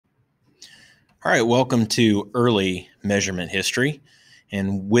All right, welcome to early measurement history.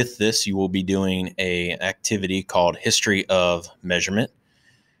 And with this, you will be doing an activity called History of Measurement.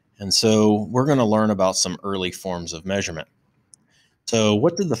 And so we're going to learn about some early forms of measurement. So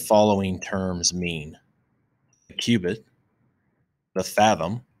what did the following terms mean? The cubit, the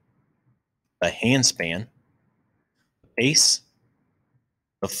fathom, the handspan, the pace,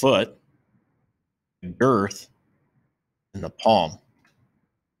 the foot, the girth, and the palm.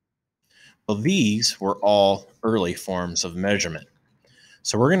 Well, these were all early forms of measurement.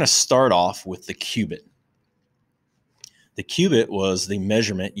 So we're going to start off with the cubit. The cubit was the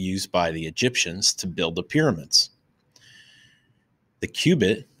measurement used by the Egyptians to build the pyramids. The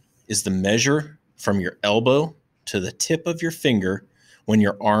cubit is the measure from your elbow to the tip of your finger when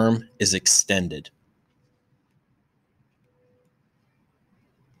your arm is extended.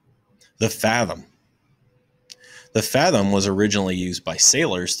 The fathom. The fathom was originally used by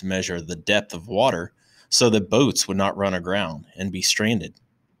sailors to measure the depth of water so that boats would not run aground and be stranded.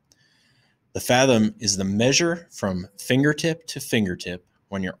 The fathom is the measure from fingertip to fingertip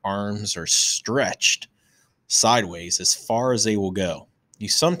when your arms are stretched sideways as far as they will go. You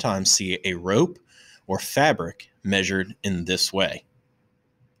sometimes see a rope or fabric measured in this way.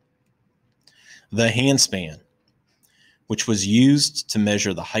 The handspan, which was used to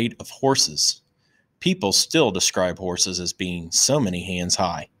measure the height of horses. People still describe horses as being so many hands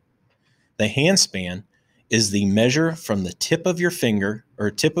high. The handspan is the measure from the tip of your finger or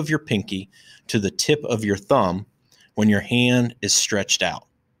tip of your pinky to the tip of your thumb when your hand is stretched out.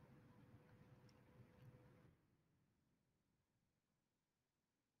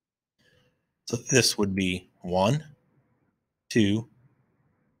 So this would be 1, 2,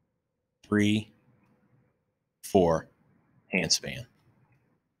 3, 4 handspan.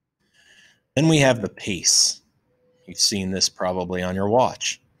 Then we have the pace. You've seen this probably on your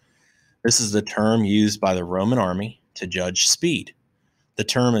watch. This is the term used by the Roman army to judge speed. The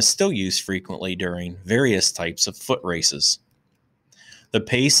term is still used frequently during various types of foot races. The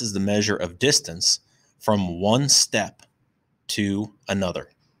pace is the measure of distance from one step to another.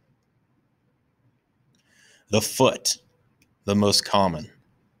 The foot, the most common.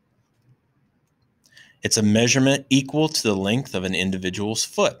 It's a measurement equal to the length of an individual's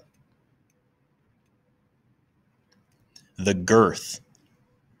foot. The girth,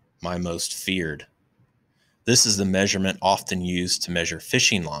 my most feared. This is the measurement often used to measure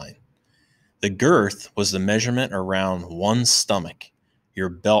fishing line. The girth was the measurement around one's stomach, your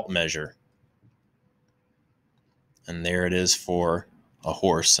belt measure. And there it is for a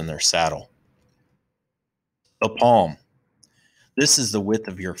horse and their saddle. The palm. This is the width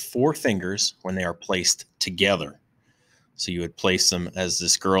of your 4 fingers when they are placed together. So you would place them as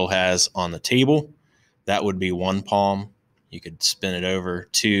this girl has on the table. That would be 1 palm. You could spin it over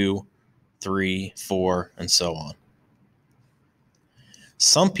 2, 3, 4, and so on.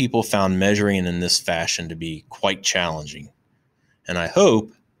 Some people found measuring in this fashion to be quite challenging, and I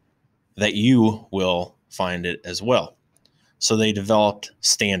hope that you will find it as well. So they developed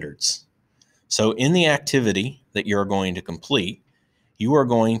standards. So in the activity that you're going to complete, you are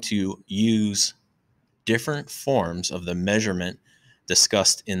going to use different forms of the measurement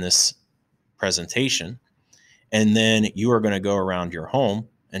discussed in this presentation, and then you are going to go around your home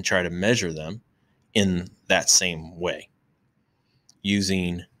and try to measure them in that same way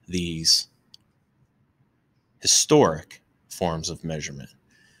using these historic forms of measurement.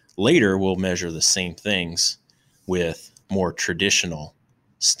 Later, we'll measure the same things with more traditional,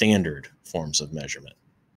 standard forms of measurement.